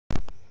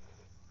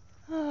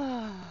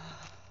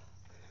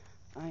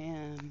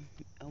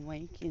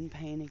in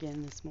pain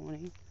again this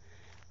morning.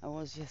 I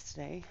was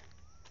yesterday.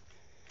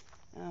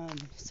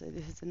 So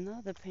this is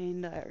another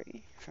pain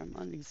diary from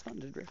Undies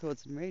Funded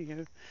Records and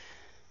Radio.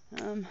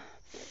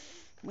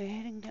 We're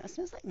heading down. It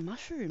smells like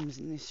mushrooms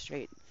in this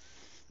street.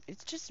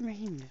 It's just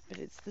rained, but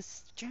it's the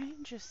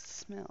strangest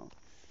smell.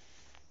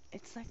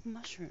 It's like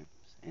mushrooms.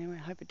 Anyway, I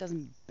hope it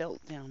doesn't belt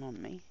down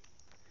on me,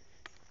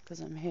 because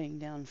I'm heading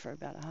down for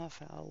about a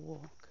half-hour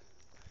walk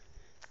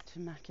to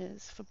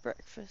Macca's for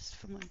breakfast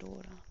for my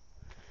daughter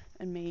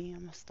and me.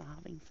 I'm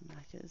starving for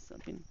Macca's.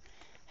 I've been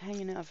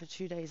hanging out for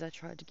 2 days. I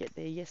tried to get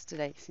there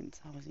yesterday since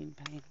I was in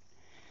pain,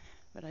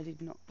 but I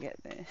did not get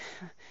there.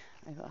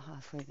 I got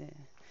halfway there,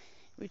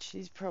 which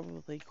is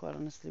probably, quite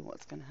honestly,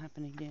 what's going to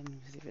happen again,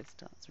 because if it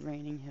starts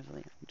raining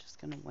heavily, I'm just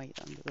going to wait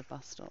under the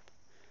bus stop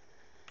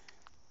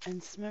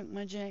and smoke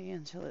my J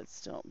until it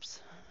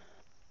stops.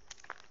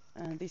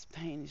 This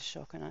pain is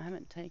shocking. I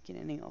haven't taken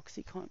any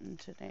Oxycontin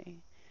today.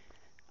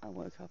 I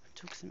woke up and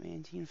took some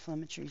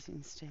anti-inflammatories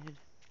instead.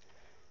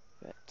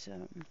 But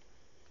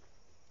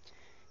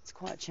it's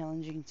quite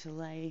challenging to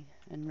lay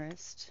and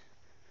rest.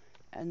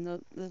 And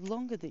the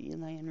longer that you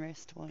lay and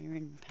rest while you're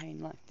in pain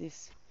like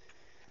this,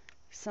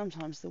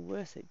 sometimes the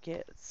worse it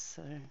gets.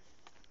 So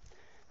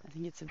I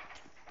think it's a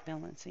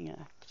balancing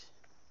act.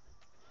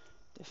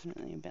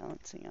 Definitely a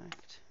balancing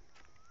act.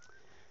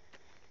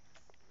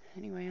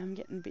 Anyway, I'm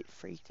getting a bit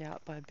freaked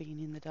out by being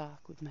in the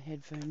dark with my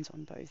headphones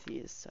on both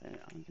ears, so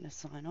I'm going to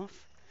sign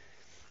off,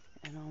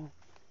 and I'll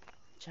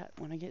chat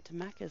when I get to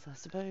Macca's, I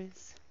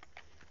suppose.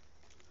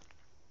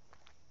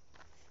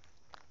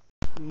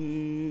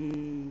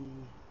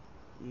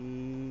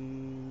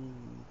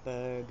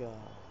 Burger.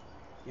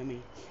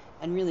 Yummy.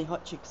 And really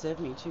hot chick served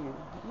me too.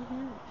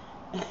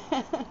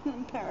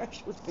 And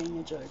Parrish was being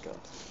a joker.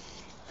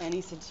 And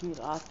he said to me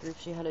to ask her if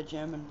she had a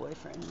German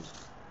boyfriend,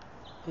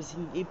 because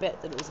he bet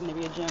that it was going to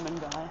be a German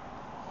guy.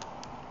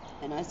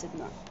 And I said,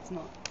 no, it's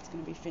not. It's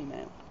going to be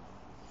female.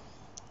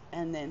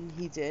 And then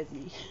he dared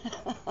me.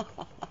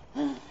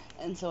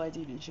 And so I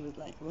did, and she was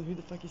like, well, who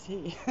the fuck is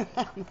he?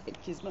 I'm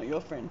like, he's not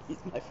your friend,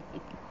 he's my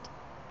friend.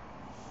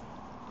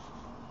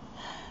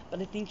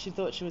 But I think she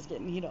thought she was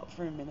getting hit up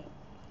for a minute,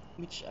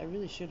 which I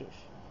really should have.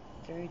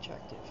 Very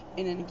attractive.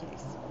 In any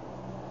case,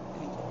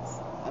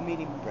 I'm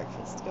eating my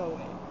breakfast. Go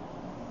away.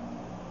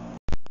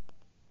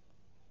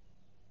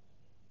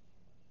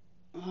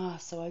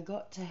 So I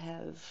got to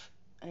have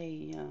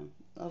a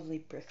lovely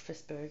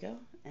breakfast burger,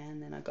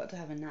 and then I got to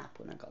have a nap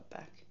when I got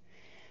back,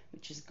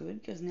 which is good,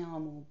 because now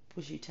I'm all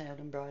bushy-tailed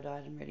and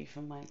bright-eyed and ready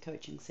for my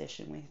coaching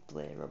session with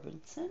Blair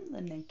Robinson,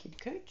 the naked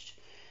coach.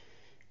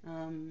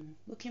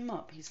 Look him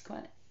up. He's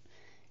quite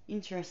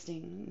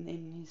interesting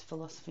in his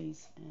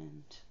philosophies,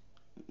 and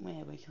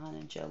where we kind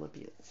of gel a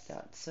bit with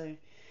that. So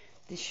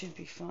this should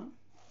be fun.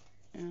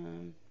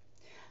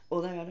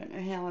 Although I don't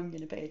know how I'm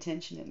going to pay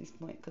attention at this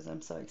point, because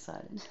I'm so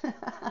excited.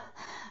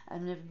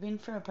 I've never been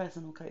for a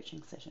personal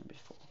coaching session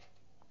before.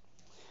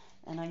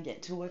 And I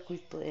get to work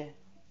with Blair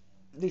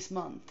this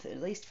month,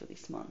 at least for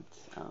this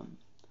month.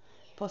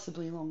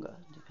 Possibly longer,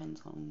 depends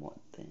on what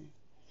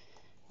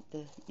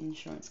the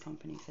insurance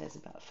company says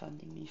about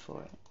funding me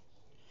for it.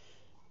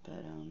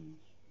 But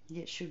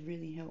yeah, it should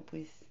really help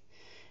with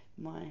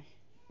my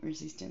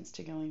resistance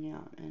to going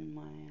out and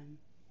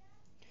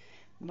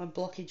my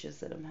blockages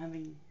that I'm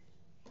having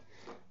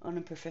on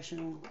a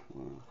professional,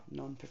 or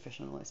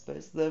non-professional, I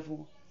suppose,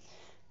 level.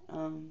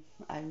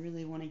 I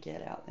really want to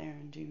get out there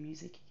and do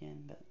music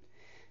again, but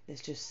there's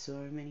just so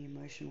many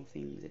emotional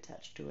things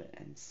attached to it,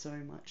 and so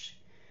much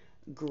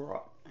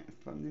grot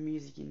from the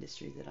music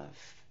industry that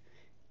I've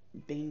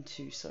been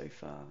to so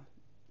far,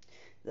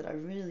 that I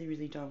really,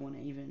 really don't want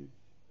to even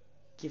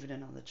give it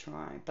another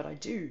try. But I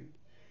do.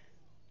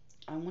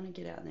 I want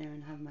to get out there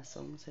and have my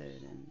songs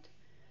heard,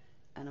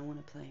 and I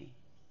want to play.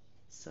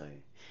 So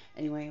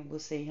anyway, we'll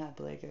see how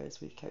Blair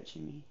goes with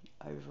coaching me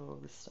over all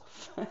this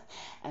stuff.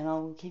 And I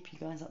will keep you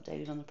guys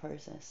updated on the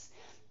process.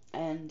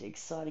 And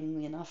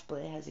excitingly enough,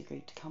 Blair has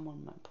agreed to come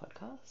on my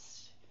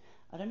podcast.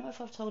 I don't know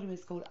if I've told him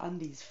it's called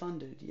Undies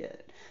Funded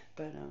yet,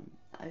 but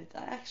I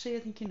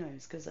think he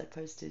knows, because I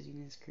posted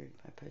in his group.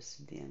 I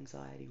posted the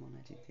anxiety one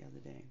I did the other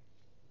day.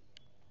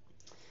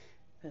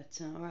 But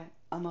alright,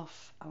 I'm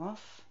off,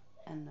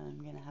 and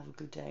I'm going to have a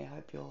good day. I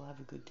hope you all have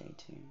a good day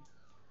too.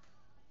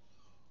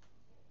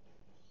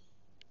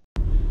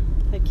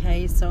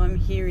 Okay, so I'm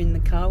here in the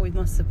car with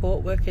my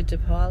support worker,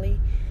 Dipali,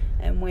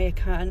 and we're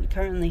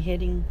currently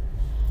heading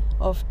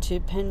off to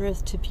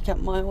Penrith to pick up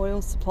my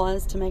oil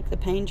supplies to make the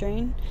pain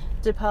drain.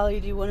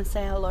 Dipali, do you want to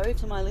say hello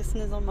to my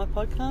listeners on my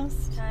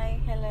podcast?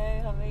 Hi,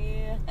 hello, how are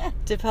you?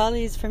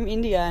 Dipali is from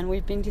India, and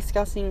we've been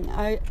discussing,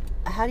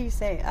 how do you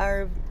say,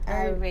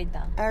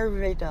 Ayurveda.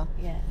 Ayurveda.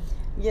 Yeah.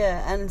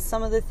 Yeah, and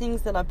some of the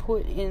things that I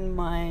put in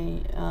my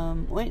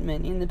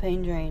ointment in the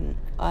pain drain,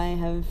 I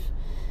have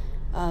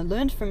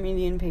learned from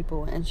Indian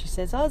people. And she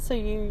says, oh, so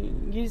you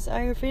use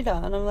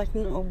Ayurveda? And I'm like,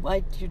 no,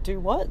 you do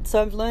what?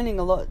 So I'm learning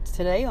a lot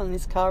today on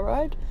this car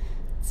ride.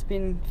 It's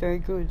been very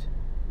good.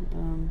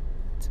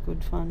 It's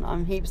good fun.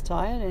 I'm heaps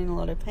tired and in a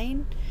lot of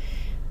pain,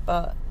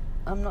 but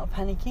I'm not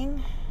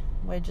panicking.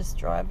 we're just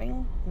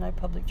driving, no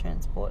public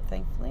transport,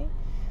 thankfully.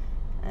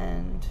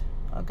 And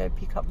I'll go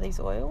pick up these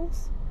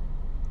oils,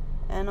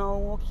 and I'll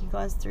walk you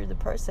guys through the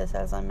process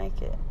as I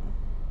make it.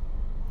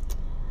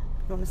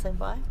 You want to say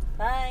bye?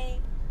 Bye.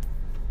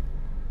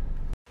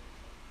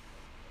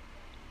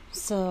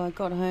 So I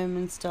got home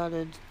and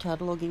started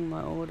cataloguing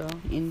my order,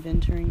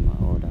 inventorying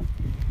my order,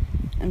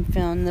 and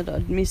found that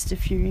I'd missed a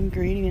few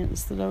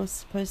ingredients that I was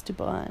supposed to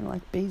buy,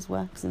 like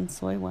beeswax and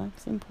soy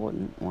wax,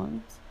 important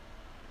ones.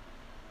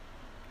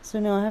 So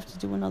now I have to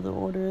do another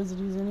order as it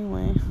is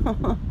anyway,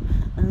 and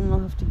then I'll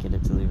have to get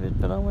it delivered,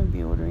 but I won't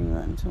be ordering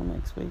that until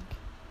next week.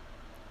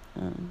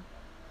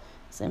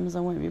 Same as I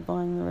won't be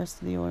buying the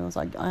rest of the oils.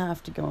 I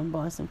have to go and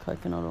buy some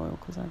coconut oil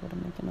because I've got to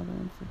make another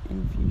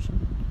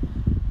infusion.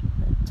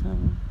 But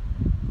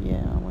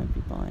yeah, I won't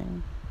be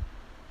buying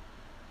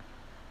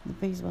the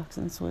beeswax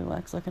and soy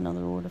wax, like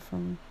another order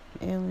from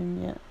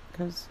Heirloom yet,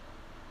 because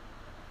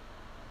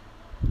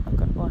I've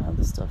got to buy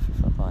other stuff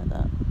if I buy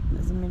that.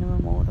 There's a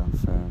minimum order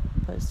for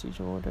a postage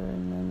order,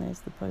 and then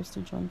there's the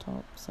postage on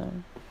top, so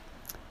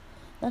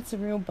that's a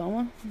real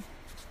bummer.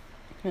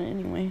 But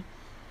anyway,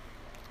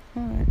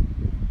 alright,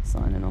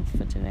 signing off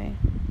for today.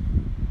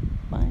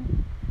 Bye.